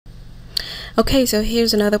Okay, so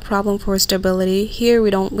here's another problem for stability. Here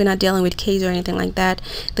we're not dealing with case or anything like that.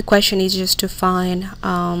 The question is just to find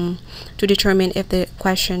to determine if the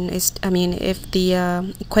question is if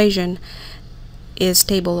the equation is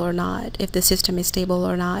stable or not, if the system is stable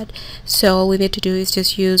or not. So all we need to do is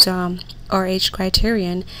just use RH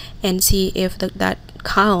criterion and see if that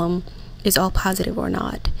column is all positive or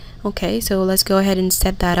not. Okay, so let's go ahead and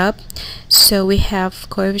set that up. So we have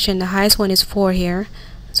coefficient, the highest one is 4 here,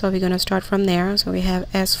 so we're going to start from there. So we have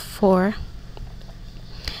S4,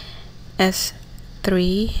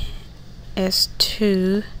 S3,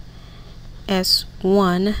 S2,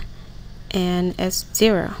 S1, and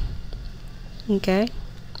S0. Okay,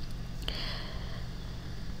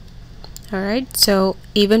 alright, so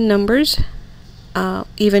even numbers,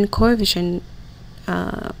 even coefficient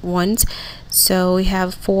ones. So we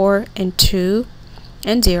have 4 and 2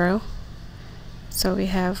 and 0. So we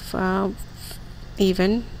have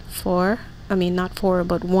even 4, not 4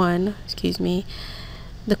 but 1, excuse me,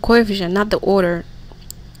 the coefficient, not the order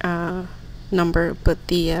number, but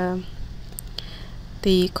the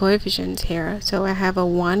coefficients here. So I have a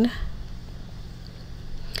 1,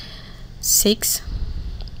 6,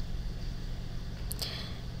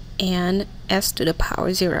 and s to the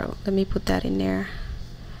power 0. Let me put that in there,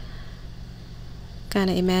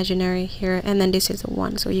 kind of imaginary here, and then this is a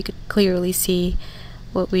 1, so you could clearly see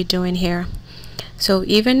what we're doing here. So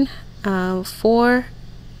even 4,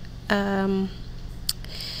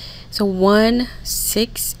 so 1,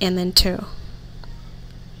 6, and then 2.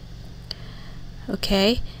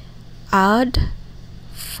 Okay, odd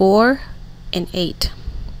 4 and 8,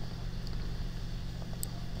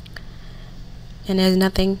 and there's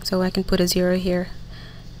nothing, so I can put a 0 here.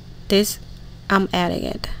 This I'm adding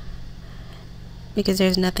it because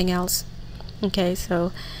there's nothing else. Okay,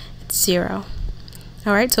 so it's 0.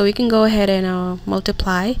 Alright, so we can go ahead and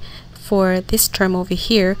multiply for this term over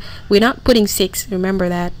here. We're not putting 6, remember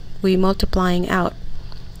that. We're multiplying out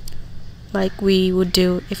like we would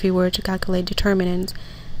do if we were to calculate determinants,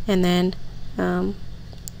 and then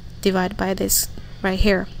divide by this right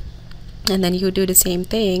here, and then you would do the same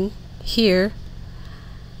thing here,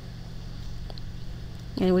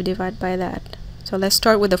 and we divide by that. So let's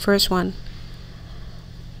start with the first one.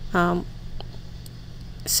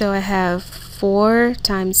 So I have 4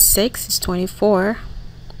 times 6 is 24.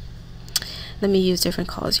 Let me use different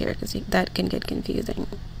colors here because that can get confusing.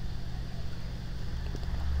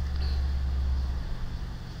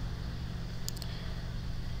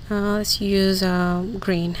 Let's use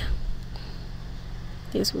green.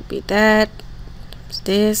 This would be that times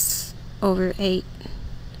this over 8.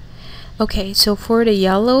 Okay, so for the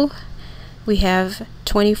yellow we have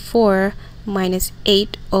 24 minus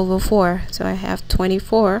 8 over 4. So I have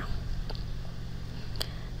 24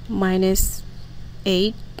 minus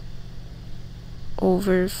 8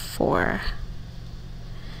 over 4.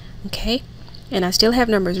 Okay, and I still have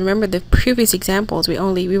numbers. Remember the previous examples, we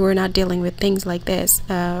were not dealing with things like this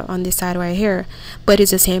on this side right here, but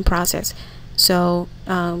it's the same process. So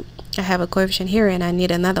I have a coefficient here and I need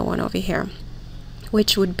another one over here,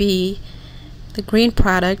 which would be the green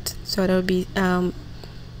product. So that would be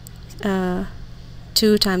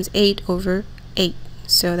 2 times 8 over 8.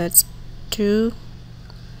 So that's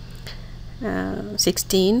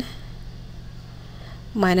 16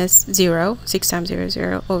 minus 0, 6 times 0 is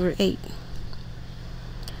 0 over 8.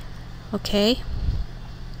 Okay,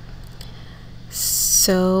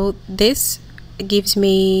 so this gives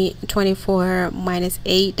me 24 minus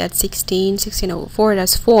 8, that's 16, 16 over 4,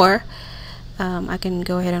 that's 4. I can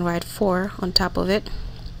go ahead and write 4 on top of it.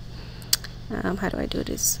 How do I do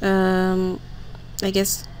this? I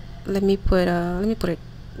guess let me put it,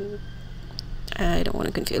 I don't want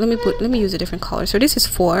to confuse. Let me use a different color. So this is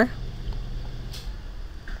 4.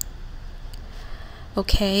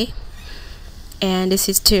 Okay, and this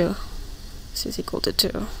is 2. This is equal to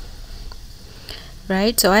 2,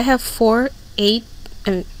 right? So I have 4, 8,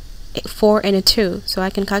 and 4 and a 2, so I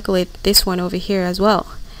can calculate this one over here as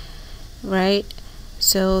well, right?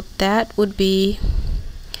 So that would be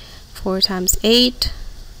 4 times 8,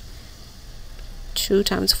 2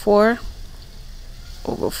 times 4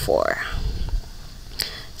 over 4.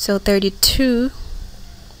 So 32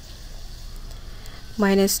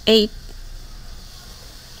 minus 8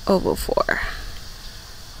 over 4.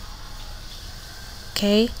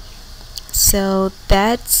 Okay, so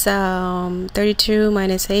that's 32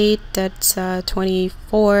 minus 8, that's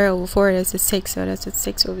 24 over 4, that's a 6, so that's a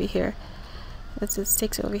 6 over here. That's a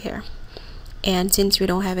 6 over here. And since we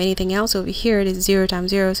don't have anything else over here, it is 0 times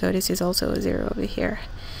 0, so this is also a 0 over here.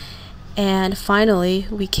 And finally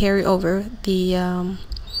we carry over the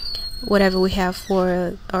whatever we have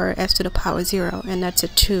for our s to the power 0, and that's a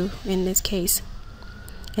 2 in this case.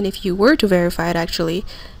 And if you were to verify it, actually,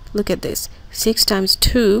 look at this. 6 times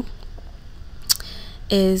 2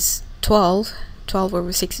 is 12. 12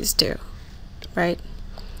 over 6 is 2, right?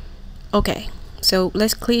 Okay, so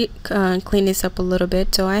let's clean this up a little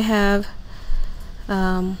bit. So I have,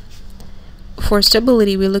 for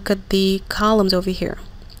stability, we look at the columns over here.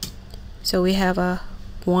 So we have a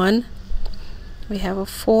 1, we have a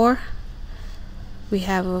 4, we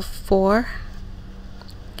have a 4,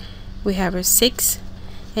 we have a 6,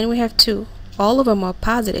 and we have 2. All of them are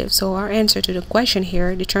positive, so our answer to the question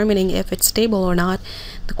here, determining if it's stable or not,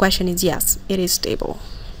 the question is yes, it is stable.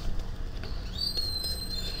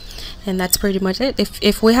 And that's pretty much it.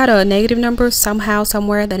 If we had a negative number somehow,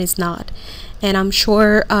 somewhere, then it's not. And I'm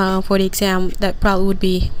sure for the exam that probably would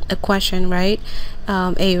be a question, right?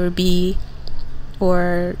 A or B,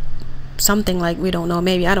 or something like, we don't know,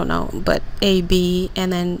 maybe, I don't know, but A, B,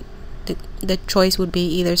 and then the choice would be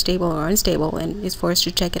either stable or unstable, and it's for us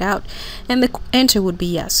to check it out, and the answer would be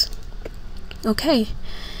yes. Okay,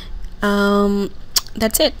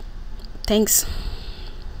 that's it. Thanks.